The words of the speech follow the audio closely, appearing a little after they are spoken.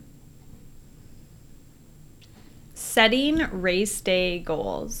Setting race day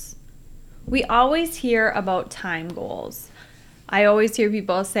goals. We always hear about time goals. I always hear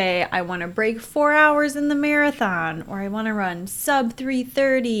people say, I want to break 4 hours in the marathon, or I want to run sub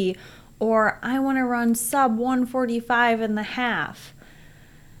 3:30, or I want to run sub 1:45 in the half.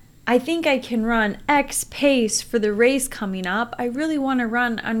 I think I can run X pace for the race coming up. I really want to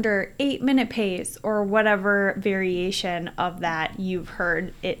run under 8-minute pace, or whatever variation of that you've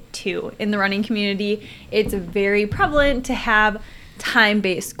heard it to. In the running community, it's very prevalent to have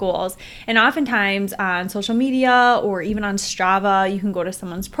time-based goals. And oftentimes on social media or even on Strava, you can go to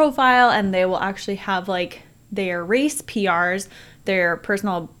someone's profile and they will actually have like their race PRs, their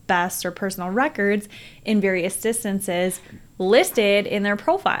personal best or personal records in various distances listed in their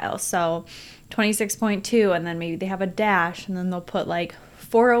profile. So 26.2, and then maybe they have a dash, and then they'll put like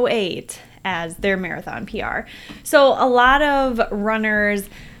 4:08 as their marathon PR. So a lot of runners,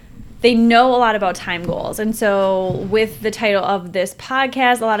 they know a lot about time goals. And so with the title of this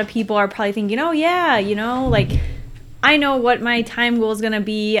podcast, a lot of people are probably thinking, oh yeah, like I know what my time goal is going to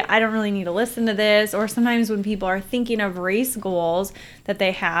be. I don't really need to listen to this. Or sometimes when people are thinking of race goals that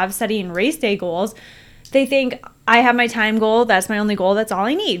they have, setting race day goals, they think, I have my time goal. That's my only goal. That's all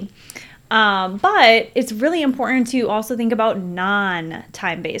I need. But it's really important to also think about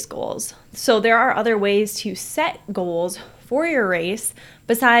non-time-based goals. So there are other ways to set goals for your race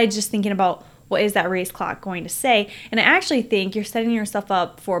besides just thinking about what is that race clock going to say. And I actually think you're setting yourself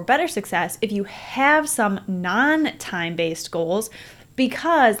up for better success if you have some non-time-based goals,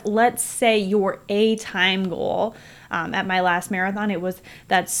 because let's say your A time goal, at my last marathon, it was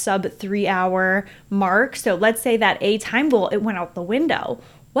that sub 3 hour mark. So let's say that A time goal, it went out the window.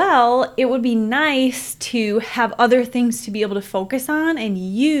 Well, it would be nice to have other things to be able to focus on and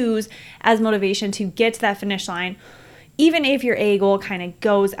use as motivation to get to that finish line, even if your A goal kind of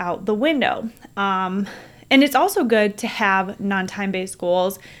goes out the window. And it's also good to have non-time-based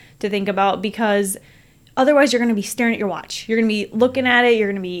goals to think about, because otherwise you're going to be staring at your watch. You're going to be looking at it. You're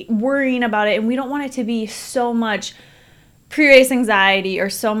going to be worrying about it. And we don't want it to be so much pre-race anxiety or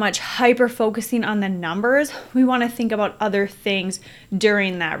so much hyper-focusing on the numbers. We want to think about other things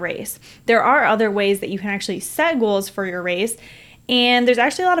during that race. There are other ways that you can actually set goals for your race, and there's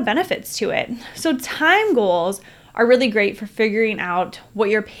actually a lot of benefits to it. So time goals are really great for figuring out what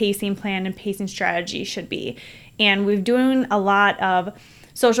your pacing plan and pacing strategy should be. And we've doing a lot of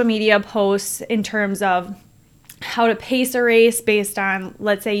social media posts in terms of how to pace a race based on,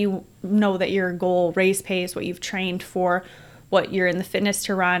 let's say you know that your goal race pace, what you've trained for, what you're in the fitness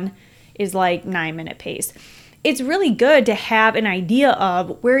to run is like 9-minute pace. It's really good to have an idea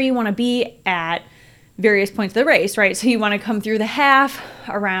of where you want to be at various points of the race, right? So you want to come through the half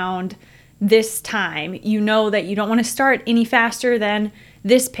around this time. You know that you don't want to start any faster than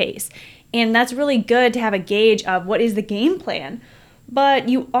this pace. And that's really good to have a gauge of what is the game plan. But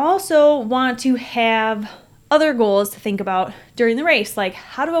you also want to have other goals to think about during the race, like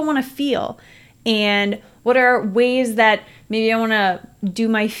how do I want to feel? And what are ways that maybe I want to do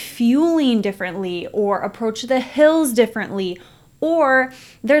my fueling differently or approach the hills differently? Or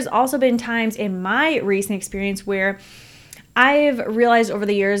there's also been times in my racing experience where I've realized over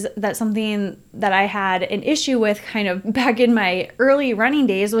the years that something that I had an issue with kind of back in my early running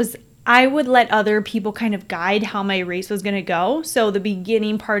days was I would let other people kind of guide how my race was going to go. So the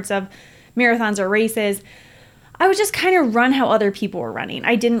beginning parts of marathons or races, I would just kind of run how other people were running.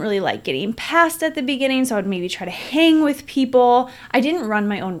 I didn't really like getting passed at the beginning, so I would maybe try to hang with people. I didn't run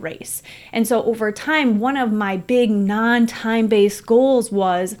my own race. And so over time, one of my big non-time-based goals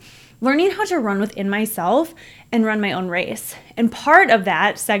was learning how to run within myself and run my own race. And part of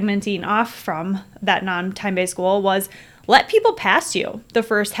that, segmenting off from that non-time-based goal, was let people pass you the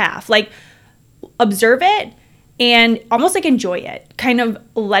first half. Like, observe it and almost like enjoy it, kind of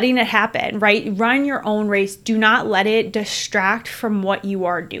letting it happen, right? Run your own race. Do not let it distract from what you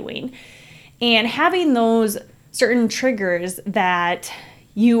are doing. And having those certain triggers that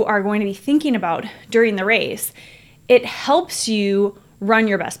you are going to be thinking about during the race, it helps you run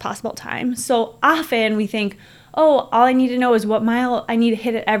your best possible time. So often we think, oh, all I need to know is what mile I need to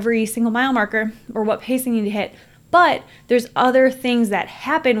hit at every single mile marker or what pace I need to hit. But there's other things that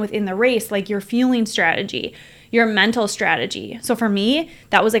happen within the race, like your fueling strategy, your mental strategy. So for me,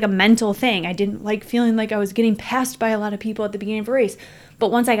 that was like a mental thing. I didn't like feeling like I was getting passed by a lot of people at the beginning of a race.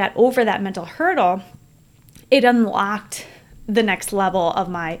 But once I got over that mental hurdle, it unlocked the next level of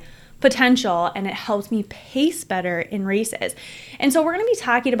my potential, and it helps me pace better in races. And so we're going to be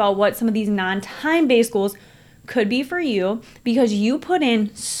talking about what some of these non-time-based goals could be for you, because you put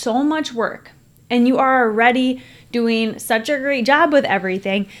in so much work and you are ready doing such a great job with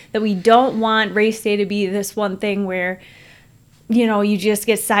everything that we don't want race day to be this one thing where, you know, you just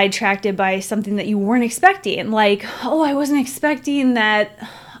get sidetracked by something that you weren't expecting. Like, oh, I wasn't expecting that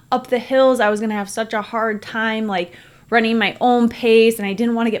up the hills I was going to have such a hard time, like, running my own pace, and I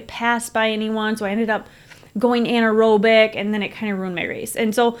didn't want to get passed by anyone, so I ended up going anaerobic, and then it kind of ruined my race.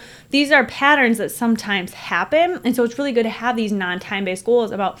 And so these are patterns that sometimes happen, and so it's really good to have these non-time-based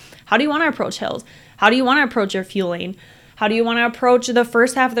goals about how do you want to approach hills? How do you want to approach your fueling? How do you want to approach the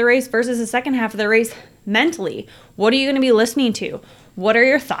first half of the race versus the second half of the race mentally? What are you going to be listening to? What are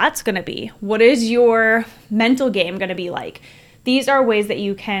your thoughts going to be? What is your mental game going to be like? These are ways that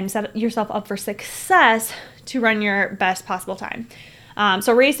you can set yourself up for success to run your best possible time.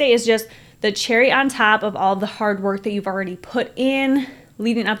 So race day is just the cherry on top of all the hard work that you've already put in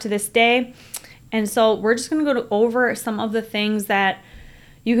leading up to this day. And so we're just going to go over some of the things that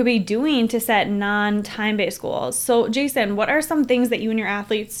you could be doing to set non-time-based goals. So Jason, what are some things that you and your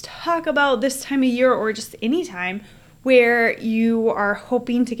athletes talk about this time of year or just any time where you are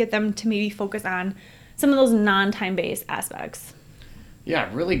hoping to get them to maybe focus on some of those non-time-based aspects? Yeah,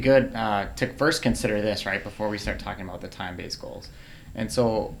 really good to first consider this, right, before we start talking about the time-based goals. And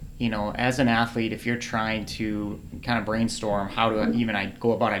so, you know, as an athlete, if you're trying to kind of brainstorm how to even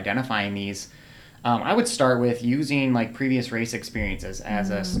go about identifying these, I would start with using like previous race experiences as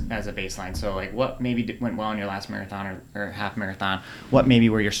a baseline. So like what maybe went well in your last marathon or half marathon, what maybe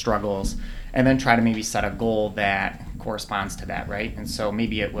were your struggles, and then try to maybe set a goal that corresponds to that, right? And so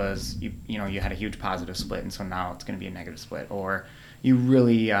maybe it was, you had a huge positive split, and so now it's going to be a negative split, or you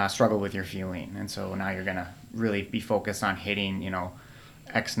really struggle with your fueling, and so now you're going to really be focused on hitting,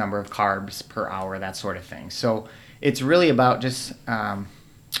 X number of carbs per hour, that sort of thing. So it's really about just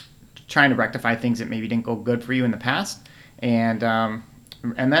trying to rectify things that maybe didn't go good for you in the past, and then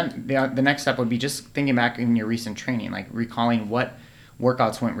the next step would be just thinking back in your recent training, like recalling what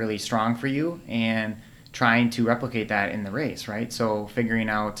workouts went really strong for you and trying to replicate that in the race, right? So figuring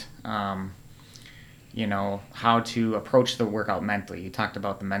out how to approach the workout mentally. You talked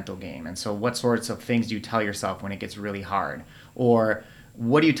about the mental game, and so what sorts of things do you tell yourself when it gets really hard, or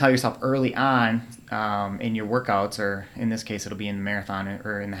what do you tell yourself early on in your workouts, or in this case it'll be in the marathon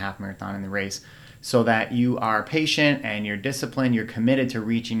or in the half marathon in the race, so that you are patient and you're disciplined, you're committed to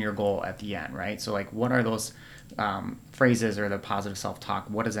reaching your goal at the end, right? So like, what are those phrases or the positive self-talk?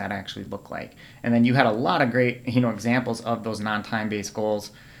 What does that actually look like? And then you had a lot of great examples of those non-time based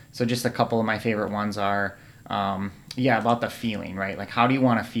goals. So just a couple of my favorite ones are about the feeling, right? Like, how do you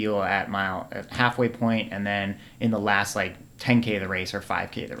want to feel at halfway point, and then in the last like 10K of the race or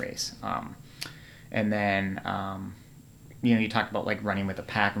 5K of the race. And then, you talked about like running with a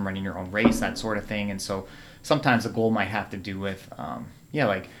pack and running your own race, that sort of thing. And so sometimes the goal might have to do with,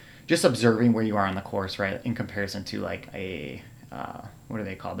 like just observing where you are on the course, right? In comparison to like a, what are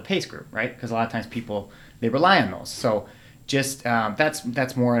they called? The pace group, right? Because a lot of times people, they rely on those. So just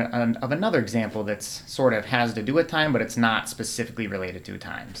that's more of another example that's sort of has to do with time, but it's not specifically related to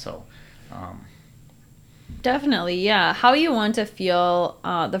time. So, definitely, yeah. How you want to feel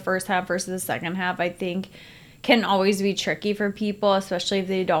the first half versus the second half, I think, can always be tricky for people, especially if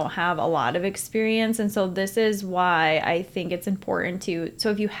they don't have a lot of experience. And so this is why I think it's important so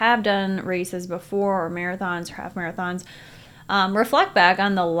if you have done races before, or marathons or half marathons, reflect back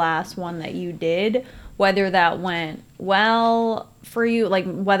on the last one that you did, whether that went well for you,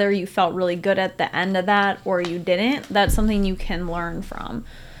 like whether you felt really good at the end of that or you didn't. That's something you can learn from.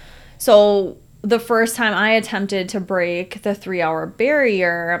 So the first time I attempted to break the 3-hour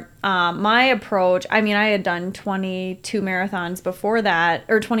barrier, my approach, I had done 22 marathons before that,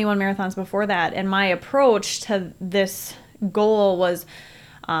 or 21 marathons before that, and my approach to this goal was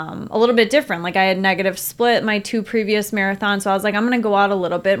a little bit different. Like, I had negative split my 2 previous marathons, so I was like, I'm going to go out a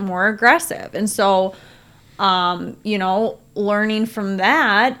little bit more aggressive. And so, learning from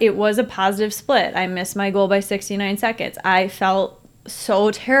that, it was a positive split. I missed my goal by 69 seconds. I felt so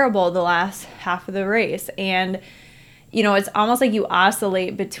terrible the last half of the race, and it's almost like you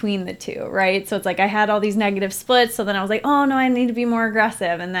oscillate between the two, right? So it's like I had all these negative splits, so then I was like, oh no, I need to be more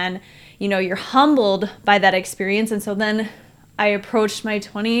aggressive, and then you're humbled by that experience. And so then I approached my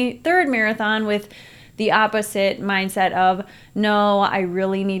 23rd marathon with the opposite mindset of, no, I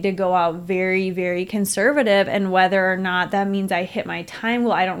really need to go out very, very conservative, and whether or not that means I hit my time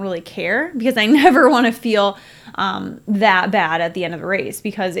goal, I don't really care, because I never want to feel that bad at the end of the race,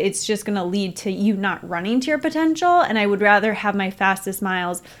 because it's just going to lead to you not running to your potential. And I would rather have my fastest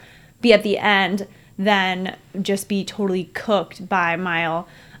miles be at the end than just be totally cooked by mile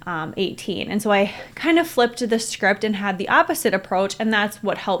 18. And so I kind of flipped the script and had the opposite approach, and that's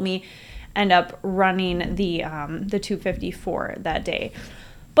what helped me end up running the 254 that day.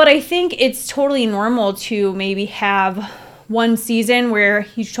 But I think it's totally normal to maybe have one season where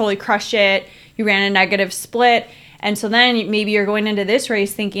you totally crushed it, you ran a negative split, and so then maybe you're going into this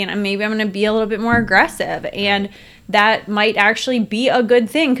race thinking, maybe I'm going to be a little bit more aggressive, and that might actually be a good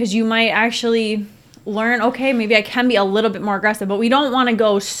thing because you might actually learn, okay, maybe I can be a little bit more aggressive, but we don't want to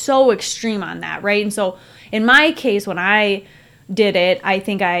go so extreme on that, right? And so in my case, when I did it, I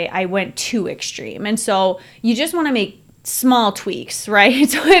think I went too extreme. And so you just want to make small tweaks, right?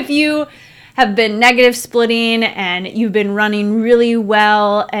 So if you have been negative splitting and you've been running really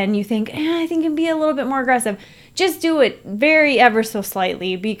well and you think, I think I can be a little bit more aggressive, just do it very ever so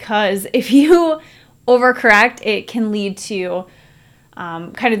slightly, because if you overcorrect, it can lead to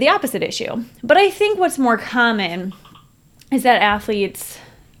kind of the opposite issue. But I think what's more common is that athletes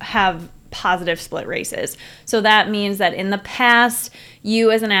have positive split races. So that means that in the past,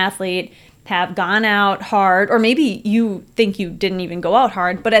 you as an athlete have gone out hard, or maybe you think you didn't even go out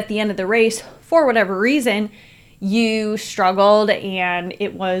hard, but at the end of the race, for whatever reason, you struggled and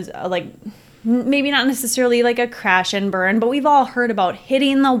it was like maybe not necessarily like a crash and burn, but we've all heard about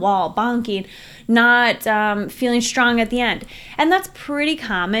hitting the wall, bonking, not feeling strong at the end. And that's pretty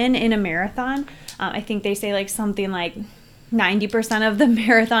common in a marathon. I think they say like something like 90% of the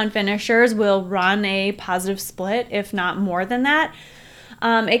marathon finishers will run a positive split, if not more than that.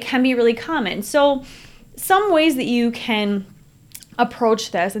 It can be really common. So some ways that you can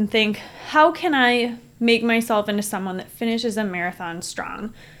approach this and think, how can I make myself into someone that finishes a marathon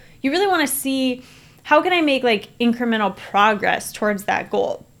strong? You really want to see, how can I make like incremental progress towards that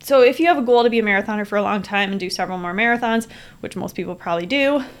goal? So if you have a goal to be a marathoner for a long time and do several more marathons, which most people probably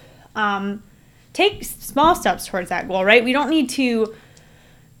do, take small steps towards that goal, right? We don't need to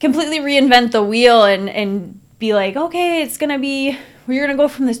completely reinvent the wheel and be like, okay, we're going to go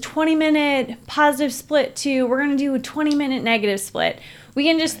from this 20-minute positive split to we're going to do a 20-minute negative split. We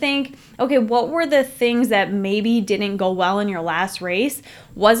can just think, okay, what were the things that maybe didn't go well in your last race?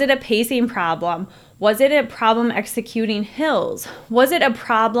 Was it a pacing problem? Was it a problem executing hills? Was it a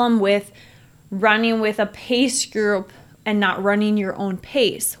problem with running with a pace group and not running your own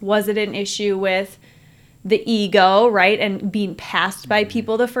pace? Was it an issue with the ego, right? And being passed by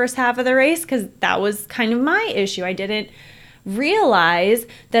people the first half of the race? Because that was kind of my issue. I didn't realize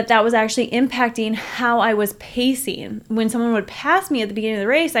that was actually impacting how I was pacing. When someone would pass me at the beginning of the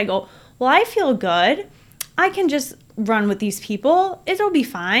race, I go, well, I feel good. I can just run with these people. It'll be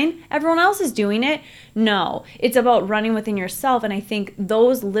fine. Everyone else is doing it. No, it's about running within yourself. And I think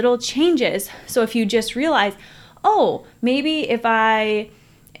those little changes. So if you just realize, oh, maybe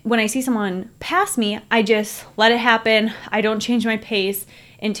when I see someone pass me, I just let it happen. I don't change my pace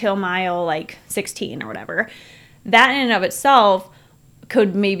until mile like 16 or whatever. That in and of itself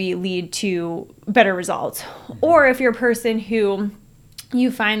could maybe lead to better results. Or if you're a person who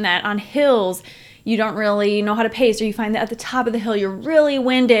you find that on hills, you don't really know how to pace, or you find that at the top of the hill, you're really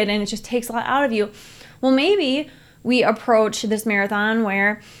winded and it just takes a lot out of you. Well, maybe we approach this marathon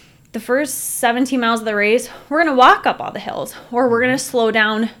where the first 17 miles of the race, we're going to walk up all the hills, or we're going to slow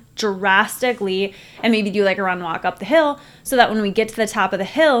down drastically and maybe do like a run walk up the hill, so that when we get to the top of the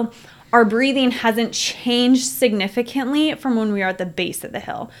hill, our breathing hasn't changed significantly from when we are at the base of the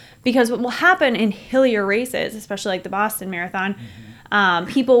hill. Because what will happen in hillier races, especially like the Boston Marathon,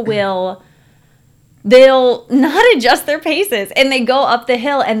 people they'll not adjust their paces and they go up the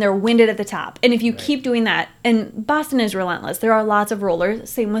hill and they're winded at the top. And if you keep doing that, and Boston is relentless, there are lots of rollers,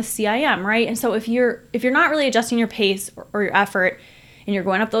 same with CIM, right? And so if you're not really adjusting your pace or your effort and you're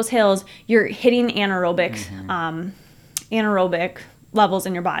going up those hills, you're hitting anaerobic levels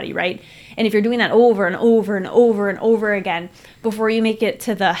in your body, right? And if you're doing that over and over and over and over again, before you make it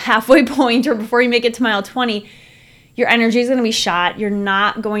to the halfway point or before you make it to mile 20, your energy is going to be shot. You're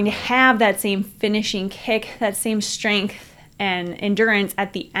not going to have that same finishing kick, that same strength and endurance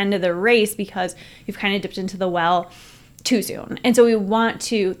at the end of the race, because you've kind of dipped into the well too soon. And so we want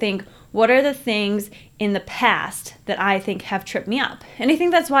to think, what are the things in the past that I think have tripped me up? And I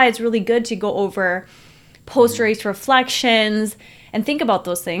think that's why it's really good to go over post-race reflections and think about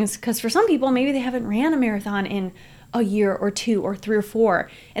those things, because for some people, maybe they haven't ran a marathon in a year or 2 or 3 or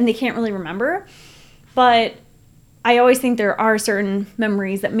 4, and they can't really remember. But I always think there are certain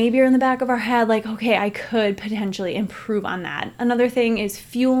memories that maybe are in the back of our head, like, okay, I could potentially improve on that. Another thing is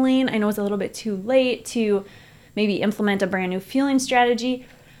fueling. I know it's a little bit too late to maybe implement a brand new fueling strategy,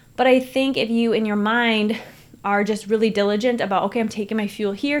 but I think if you, in your mind, are just really diligent about, okay, I'm taking my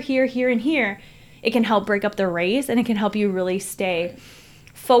fuel here, here, here, and here, it can help break up the race, and it can help you really stay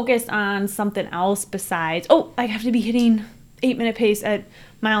focused on something else besides, oh, I have to be hitting 8-minute pace at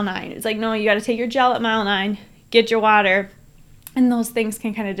mile 9. It's like, no, you got to take your gel at mile 9, get your water. And those things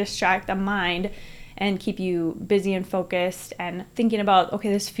can kind of distract the mind and keep you busy and focused and thinking about,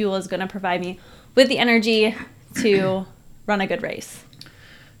 okay, this fuel is going to provide me with the energy to run a good race.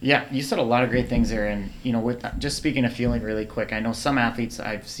 Yeah, you said a lot of great things there. And, with just speaking of feeling really quick, I know some athletes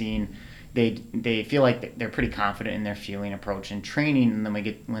I've seen, they feel like they're pretty confident in their feeling approach and training. And then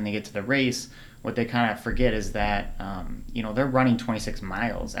when they get to the race, what they kind of forget is that, they're running 26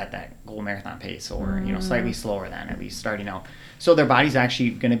 miles at that goal marathon pace or, slightly slower than at least starting out. So their body's actually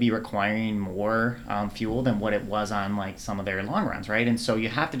going to be requiring more fuel than what it was on like some of their long runs, right? And so you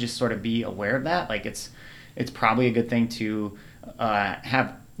have to just sort of be aware of that. Like it's probably a good thing to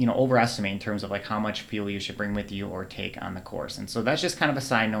have, overestimate in terms of like how much fuel you should bring with you or take on the course. And so that's just kind of a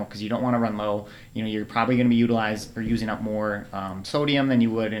side note because you don't want to run low. You're probably going to be using up more sodium than you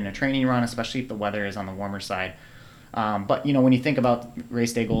would in a training run, especially if the weather is on the warmer side. But when you think about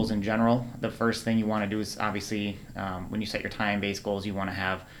race day goals in general, the first thing you want to do is obviously when you set your time-based goals, you want to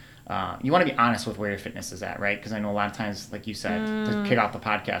have you want to be honest with where your fitness is at, right? Because I know a lot of times, like you said, to kick off the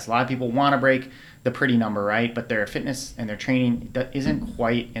podcast, a lot of people want to break the pretty number, right? But their fitness and their training isn't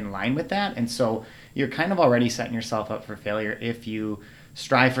quite in line with that. And so you're kind of already setting yourself up for failure if you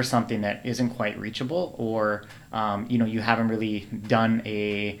strive for something that isn't quite reachable or, you haven't really done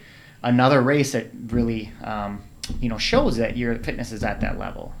another race that really, shows that your fitness is at that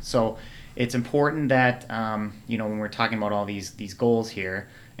level. So it's important that, when we're talking about all these goals here,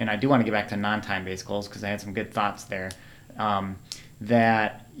 and I do want to get back to non-time-based goals because I had some good thoughts there,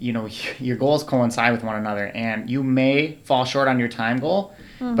 that, your goals coincide with one another and you may fall short on your time goal,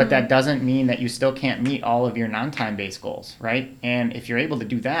 but that doesn't mean that you still can't meet all of your non-time-based goals, right? And if you're able to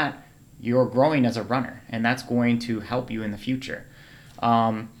do that, you're growing as a runner and that's going to help you in the future.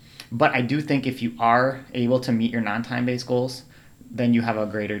 But I do think if you are able to meet your non-time-based goals, then you have a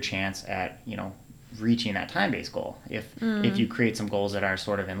greater chance at, reaching that time-based goal. If you create some goals that are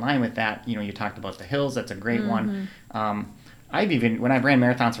sort of in line with that, you talked about the hills, that's a great one. When I've ran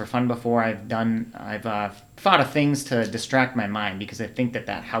marathons for fun before, I've thought of things to distract my mind because I think that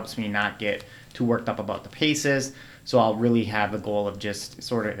helps me not get too worked up about the paces. So I'll really have the goal of just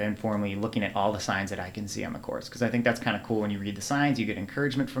sort of informally looking at all the signs that I can see on the course because I think that's kind of cool when you read the signs, you get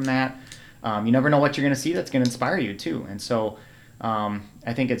encouragement from that. You never know what you're going to see that's going to inspire you too. And so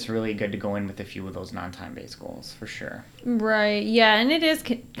I think it's really good to go in with a few of those non-time-based goals for sure. Right. Yeah. And it is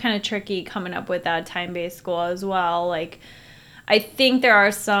kind of tricky coming up with that time-based goal as well. Like, I think there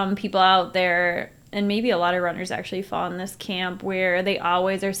are some people out there, and maybe a lot of runners actually fall in this camp where they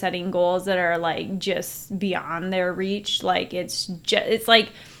always are setting goals that are like just beyond their reach. Like it's like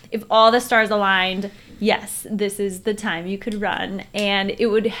if all the stars aligned, yes, this is the time you could run. And it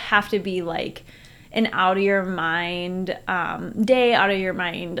would have to be like an out of your mind day, out of your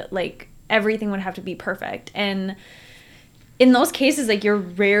mind, like everything would have to be perfect. And in those cases, like you're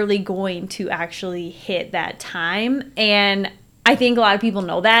rarely going to actually hit that time. And I think a lot of people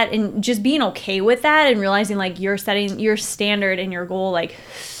know that, and just being okay with that and realizing like you're setting your standard and your goal like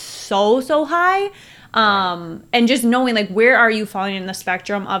so high. And just knowing like where are you falling in the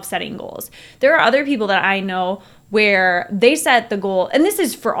spectrum of setting goals. There are other people that I know where they set the goal, and this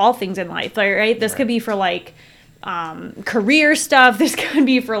is for all things in life, right? This could be for like career stuff. This could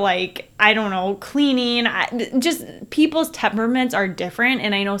be for like, I don't know, cleaning. Just people's temperaments are different.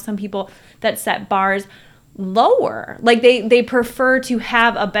 And I know some people that set bars lower, like they prefer to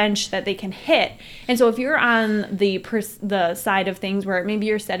have a bench that they can hit. And so if you're on the side of things where maybe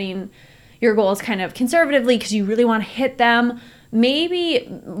you're setting your goals kind of conservatively because you really want to hit them, maybe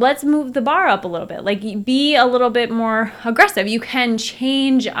let's move the bar up a little bit. Like be a little bit more aggressive. You can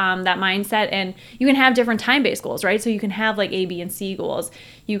change that mindset, and you can have different time-based goals, right? So you can have like A, B, and C goals.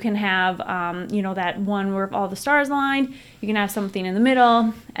 You can have, that one where all the stars aligned. You can have something in the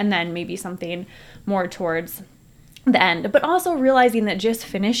middle, and then maybe something more towards the end. But also realizing that just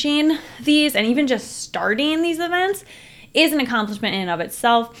finishing these and even just starting these events is an accomplishment in and of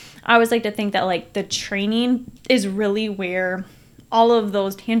itself. I always like to think that like the training is really where all of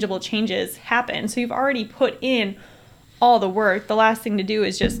those tangible changes happen. So you've already put in all the work. The last thing to do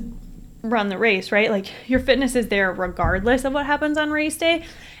is just run the race, right? Like your fitness is there regardless of what happens on race day.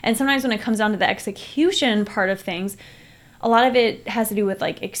 And sometimes when it comes down to the execution part of things, a lot of it has to do with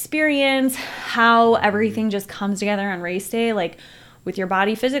like experience, how everything just comes together on race day, like with your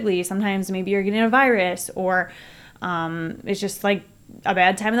body physically. Sometimes maybe you're getting a virus, or it's just like a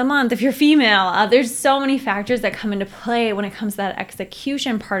bad time of the month if you're female. There's so many factors that come into play when it comes to that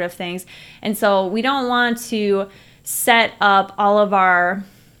execution part of things. And so we don't want to set up all of our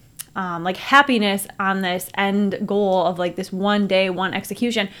like happiness on this end goal of like this one day, one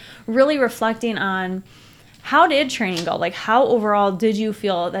execution, really reflecting on how did training go? Like how overall did you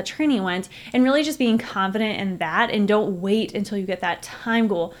feel that training went? And really just being confident in that, and don't wait until you get that time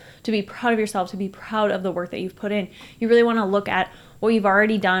goal to be proud of yourself, to be proud of the work that you've put in. You really want to look at what you've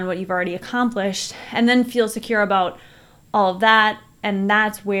already done, what you've already accomplished, and then feel secure about all of that. And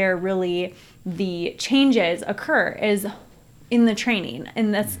that's where really the changes occur, is in the training.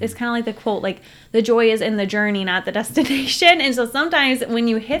 And that's, it's kind of like the quote, like the joy is in the journey, not the destination. And so sometimes when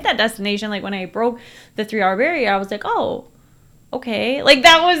you hit that destination, like when I broke the 3-hour barrier, I was like, oh, okay. Like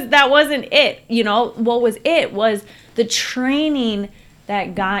that wasn't it. You know, what was it was the training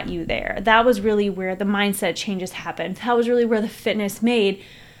that got you there. That was really where the mindset changes happened. That was really where the fitness made.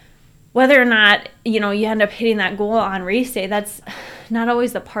 Whether or not, you know, you end up hitting that goal on race day, that's not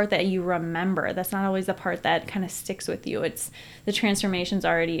always the part that you remember. That's not always the part that kind of sticks with you. It's the transformation's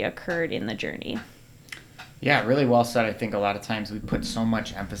already occurred in the journey. Yeah, really well said. I think a lot of times we put so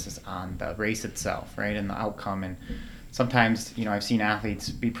much emphasis on the race itself, right, and the outcome. And sometimes, you know, I've seen athletes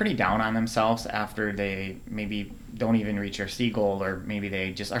be pretty down on themselves after they maybe don't even reach their C goal, or maybe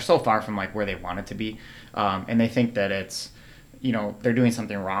they just are so far from like where they want it to be. And they think that it's, you know, they're doing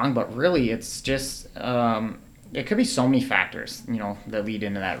something wrong, but really it's just, it could be so many factors, you know, that lead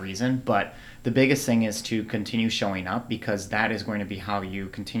into that reason. But the biggest thing is to continue showing up, because that is going to be how you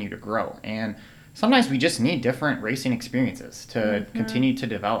continue to grow. And sometimes we just need different racing experiences to continue to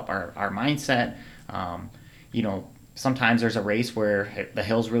develop our mindset. You know, sometimes there's a race where the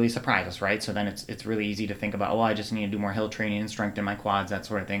hills really surprise us, right? So then it's really easy to think about, oh, I just need to do more hill training and strengthen my quads, that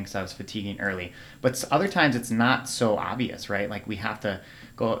sort of thing, because I was fatiguing early. But other times it's not so obvious, right? Like we have to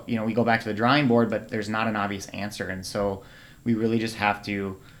go, you know, we go back to the drawing board, but there's not an obvious answer. And so we really just have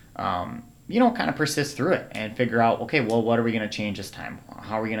to, you know, kind of persist through it and figure out, okay, well, what are we going to change this time?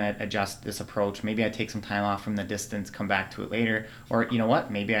 How are we going to adjust this approach? Maybe I take some time off from the distance, come back to it later. Or, you know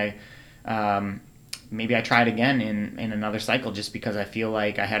what, maybe I try it again in another cycle, just because I feel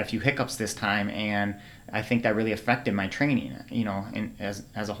like I had a few hiccups this time, and I think that really affected my training, you know, as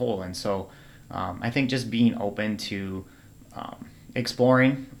a whole. And so I think just being open to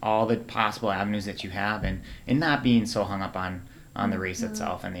exploring all the possible avenues that you have, and not being so hung up on the race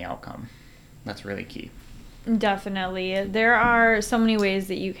itself and the outcome. That's really key. Definitely. There are so many ways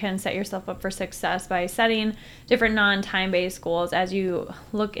that you can set yourself up for success by setting different non-time-based goals as you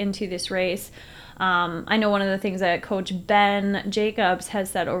look into this race. I know one of the things that Coach Ben Jacobs has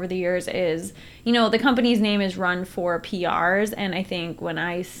said over the years is, you know, the company's name is Run for PRs. And I think when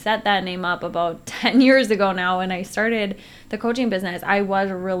I set that name up about 10 years ago now, when I started the coaching business, I was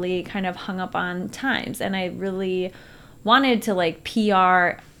really kind of hung up on times. And I really wanted to like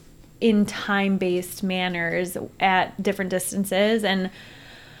PR in time-based manners at different distances. And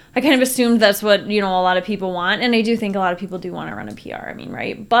I kind of assumed that's what, you know, a lot of people want. And I do think a lot of people do want to run a PR, I mean,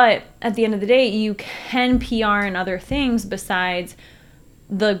 right? But at the end of the day, you can PR in other things besides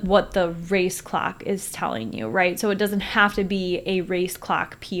what the race clock is telling you, right? So it doesn't have to be a race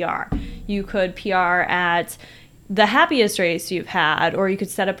clock PR. You could PR at the happiest race you've had, or you could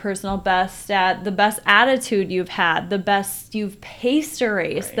set a personal best at the best attitude you've had, the best you've paced a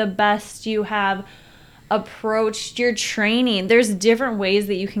race, right, the best you have approached your training. There's different ways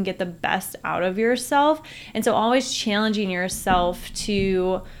that you can get the best out of yourself. And so always challenging yourself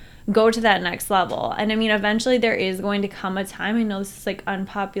to go to that next level. And I mean, eventually there is going to come a time, I know this is like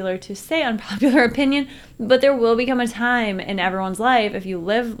unpopular to say, unpopular opinion, but there will become a time in everyone's life, if you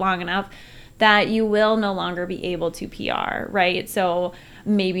live long enough, that you will no longer be able to PR, right? So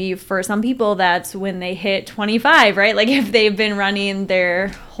maybe for some people that's when they hit 25, right? Like if they've been running their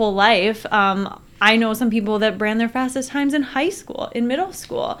whole life. I know some people that ran their fastest times in high school, in middle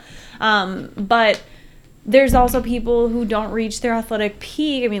school. But there's also people who don't reach their athletic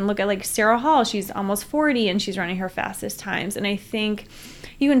peak. I mean, look at like Sarah Hall. She's almost 40 and she's running her fastest times. And I think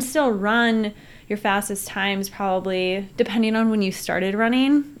you can still run your fastest times probably, depending on when you started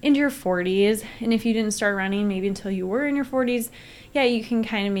running, into your 40s. And if you didn't start running maybe until you were in your 40s, yeah, you can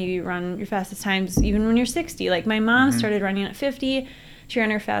kind of maybe run your fastest times even when you're 60. Like my mom started running at 50. She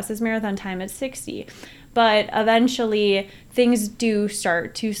ran her fastest marathon time at 60. But eventually things do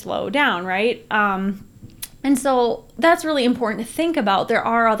start to slow down, right? And so that's really important to think about. There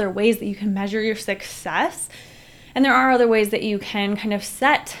are other ways that you can measure your success, and there are other ways that you can kind of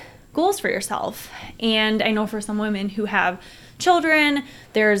set goals for yourself. And I know for some women who have children,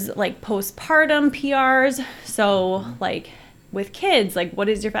 there's like postpartum PRs. So like with kids, like what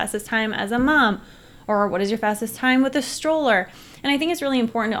is your fastest time as a mom? Or what is your fastest time with a stroller? And I think it's really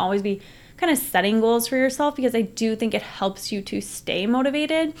important to always be kind of setting goals for yourself, because I do think it helps you to stay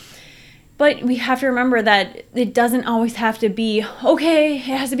motivated. But we have to remember that it doesn't always have to be, okay, it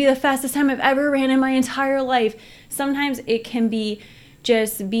has to be the fastest time I've ever ran in my entire life. Sometimes it can be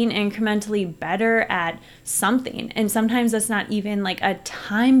just being incrementally better at something. And sometimes that's not even like a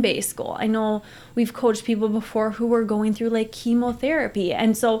time-based goal. I know we've coached people before who were going through like chemotherapy.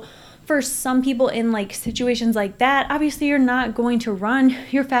 And so for some people in like situations like that, obviously you're not going to run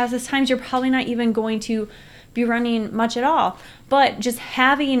your fastest times. You're probably not even going to be running much at all. But just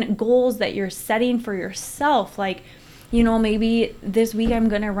having goals that you're setting for yourself, like, you know, maybe this week I'm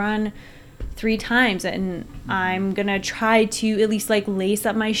going to run 3 times and I'm going to try to at least like lace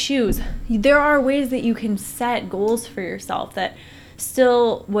up my shoes. There are ways that you can set goals for yourself that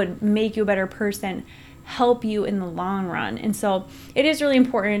still would make you a better person, help you in the long run. And so it is really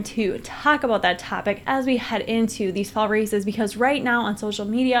important to talk about that topic as we head into these fall races, because right now on social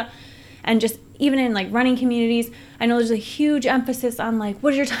media and just even in like running communities, I know there's a huge emphasis on like,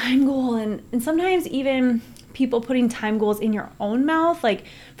 what is your time goal? And sometimes even people putting time goals in your own mouth. Like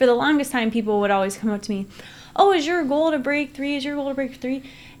for the longest time, people would always come up to me, oh, is your goal to break 3? Is your goal to break 3?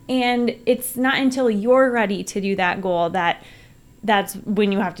 And it's not until you're ready to do that goal that's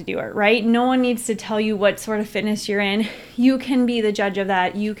when you have to do it, right? No one needs to tell you what sort of fitness you're in. You can be the judge of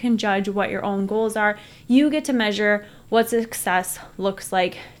that. You can judge what your own goals are. You get to measure what success looks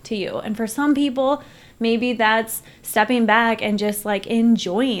like to you. And for some people, maybe that's stepping back and just like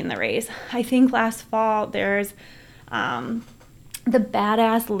enjoying the race. I think last fall there's the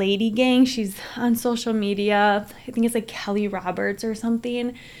Badass Lady Gang. She's on social media. I think it's like Kelly Roberts or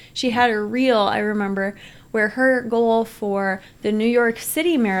something. She had a reel, I remember, where her goal for the New York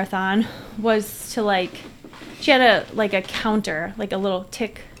City Marathon was to like, she had a counter, like a little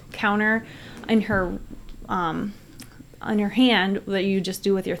tick counter in her on your hand that you just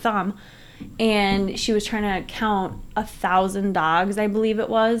do with your thumb. And she was trying to count 1,000 dogs, I believe it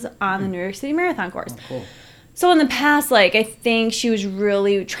was, on the New York City Marathon course. Oh, cool. So in the past, like, I think she was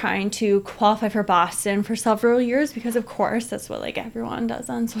really trying to qualify for Boston for several years, because of course that's what like everyone does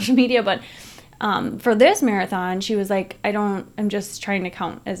on social media. But for this marathon, she was like, I'm just trying to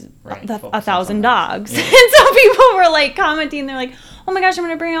count as 1,000 dogs. Yeah. And so people were like commenting, they're like, oh my gosh, I'm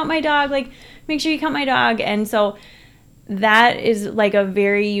going to bring out my dog. Like, make sure you count my dog. And so that is like a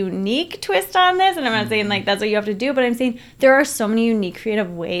very unique twist on this. And I'm not saying like that's what you have to do, but I'm saying there are so many unique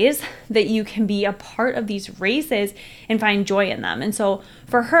creative ways that you can be a part of these races and find joy in them. And so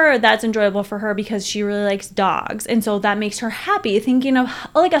for her, that's enjoyable for her because she really likes dogs. And so that makes her happy thinking of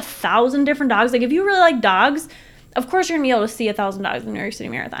like 1,000 different dogs. Like if you really like dogs, of course you're gonna be able to see 1,000 dogs in the New York City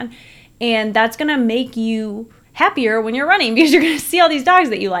Marathon. And that's gonna make you happier when you're running because you're gonna see all these dogs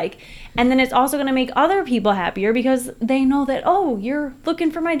that you like. And then it's also going to make other people happier because they know that, oh, you're looking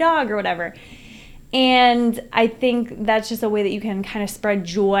for my dog or whatever. And I think that's just a way that you can kind of spread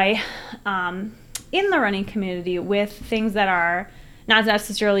joy in the running community with things that are not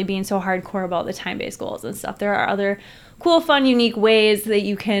necessarily being so hardcore about the time-based goals and stuff. There are other cool, fun, unique ways that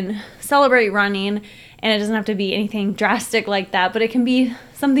you can celebrate running, and it doesn't have to be anything drastic like that, but it can be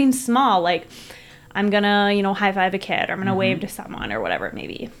something small, like I'm going to, high-five a kid, or I'm going to wave to someone, or whatever it may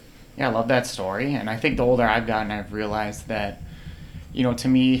be. Yeah, I love that story, and I think the older I've gotten, I've realized that, to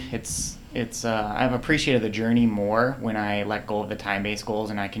me, I've appreciated the journey more when I let go of the time-based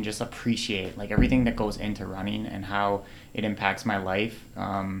goals, and I can just appreciate like everything that goes into running and how it impacts my life.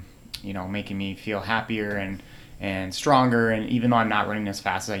 Making me feel happier and stronger, and even though I'm not running as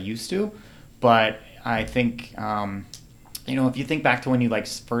fast as I used to, but I think if you think back to when you like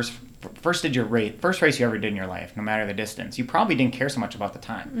first did your race, first race you ever did in your life, no matter the distance, you probably didn't care so much about the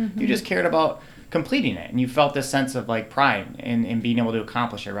time. Mm-hmm. You just cared about completing it, and you felt this sense of like pride in being able to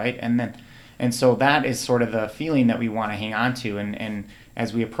accomplish it, right? And so that is sort of the feeling that we want to hang on to. And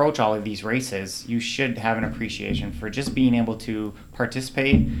as we approach all of these races, you should have an appreciation for just being able to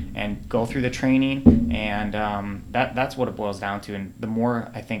participate and go through the training, and that's what it boils down to. And the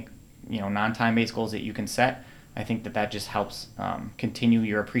more I think non-time based goals that you can set, I think that just helps continue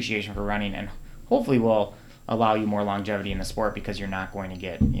your appreciation for running, and hopefully will allow you more longevity in the sport because you're not going to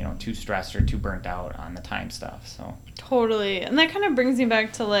get too stressed or too burnt out on the time stuff. So totally. And that kind of brings me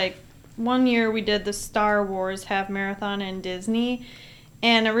back to like one year we did the Star Wars half marathon in Disney,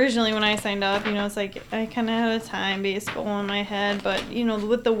 and originally when I signed up, it's like I kind of had a time-based goal in my head, but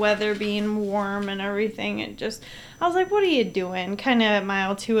with the weather being warm and everything, I was like, what are you doing? Kind of at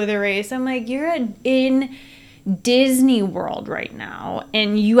mile 2 of the race, I'm like, you're in Disney World right now,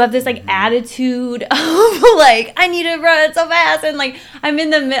 and you have this like attitude of like I need to run so fast, and like I'm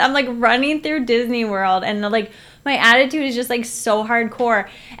like running through Disney World, and like my attitude is just like so hardcore.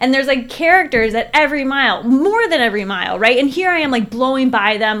 And there's like characters at every mile, more than every mile, right? And here I am like blowing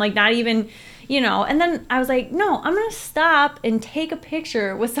by them, like not even, and then I was like, no, I'm going to stop and take a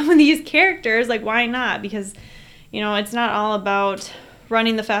picture with some of these characters. Like, why not? Because, it's not all about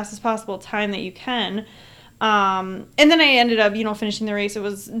running the fastest possible time that you can. And then I ended up, finishing the race. It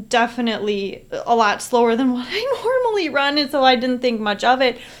was definitely a lot slower than what I normally run, and so I didn't think much of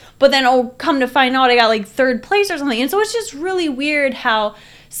it. But then, come to find out, I got like third place or something. And so it's just really weird how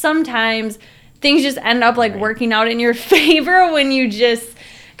sometimes things just end up like working out in your favor when you just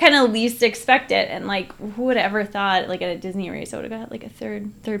kind of least expect it. And like, who would have ever thought, like at a Disney race, I would have got like a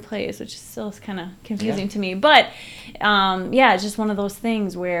third place, which is still kind of confusing to me. But it's just one of those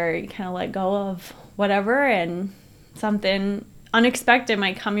things where you kind of let go of whatever, and something unexpected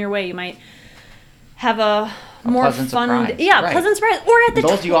might come your way. You might have a more pleasant fun surprise. Pleasant surprise. Or at the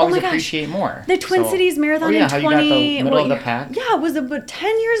those you always appreciate more. The Twin Cities Marathon in 20. How you got the middle of the pack? Yeah, it was about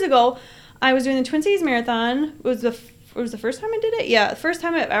 10 years ago. I was doing the Twin Cities Marathon. It was the first time I did it. Yeah, the first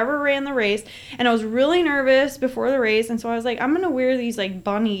time I've ever ran the race, and I was really nervous before the race, and so I was like, I'm gonna wear these like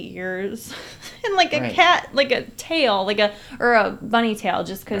bunny ears and like a cat, like a tail, or a bunny tail,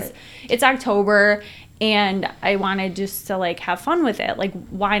 just because it's October. And I wanted just to like have fun with it. Like,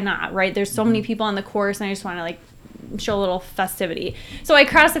 why not, right? There's so many people on the course, and I just want to like show a little festivity. So I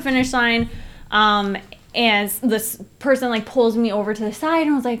crossed the finish line, and this person like pulls me over to the side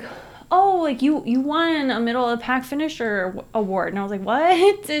and was like, oh, like you won a middle of the pack finisher award. And I was like, what?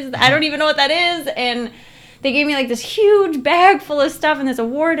 I don't even know what that is. And they gave me like this huge bag full of stuff and this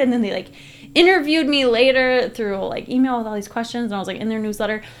award. And then they like interviewed me later through like email with all these questions, and I was like in their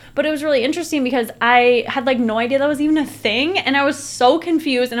newsletter. But it was really interesting because I had like no idea that was even a thing, and I was so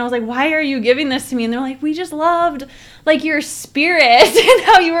confused, and I was like, why are you giving this to me? And they're like, we just loved like your spirit and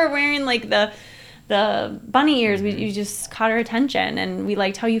how you were wearing like the bunny ears. You just caught our attention, and we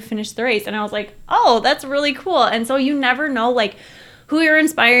liked how you finished the race. And I was like, oh, that's really cool. And so you never know like who you're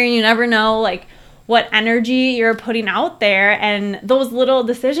inspiring. You never know like what energy you're putting out there, and those little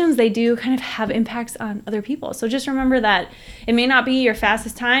decisions, they do kind of have impacts on other people. So just remember that it may not be your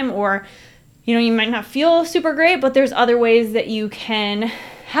fastest time, or you might not feel super great, but there's other ways that you can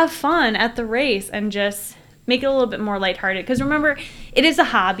have fun at the race and just make it a little bit more lighthearted. Because remember, it is a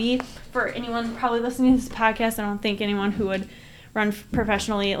hobby. For anyone probably listening to this podcast, I don't think anyone who would run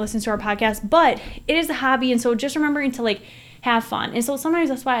professionally listens to our podcast, but it is a hobby. And so just remembering to like have fun. And so sometimes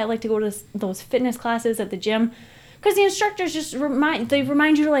that's why I like to go to those fitness classes at the gym, because the instructors just remind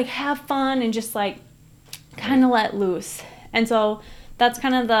you to like have fun and just like kind of let loose. And so that's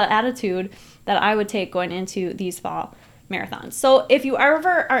kind of the attitude that I would take going into these fall marathons. So if you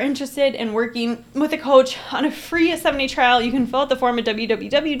ever are interested in working with a coach on a free 7-day trial, you can fill out the form at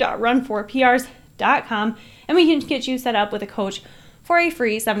www.run4prs.com, and we can get you set up with a coach for a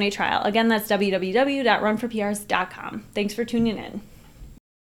free 7-day trial. Again, that's www.run4prs.com. Thanks for tuning in.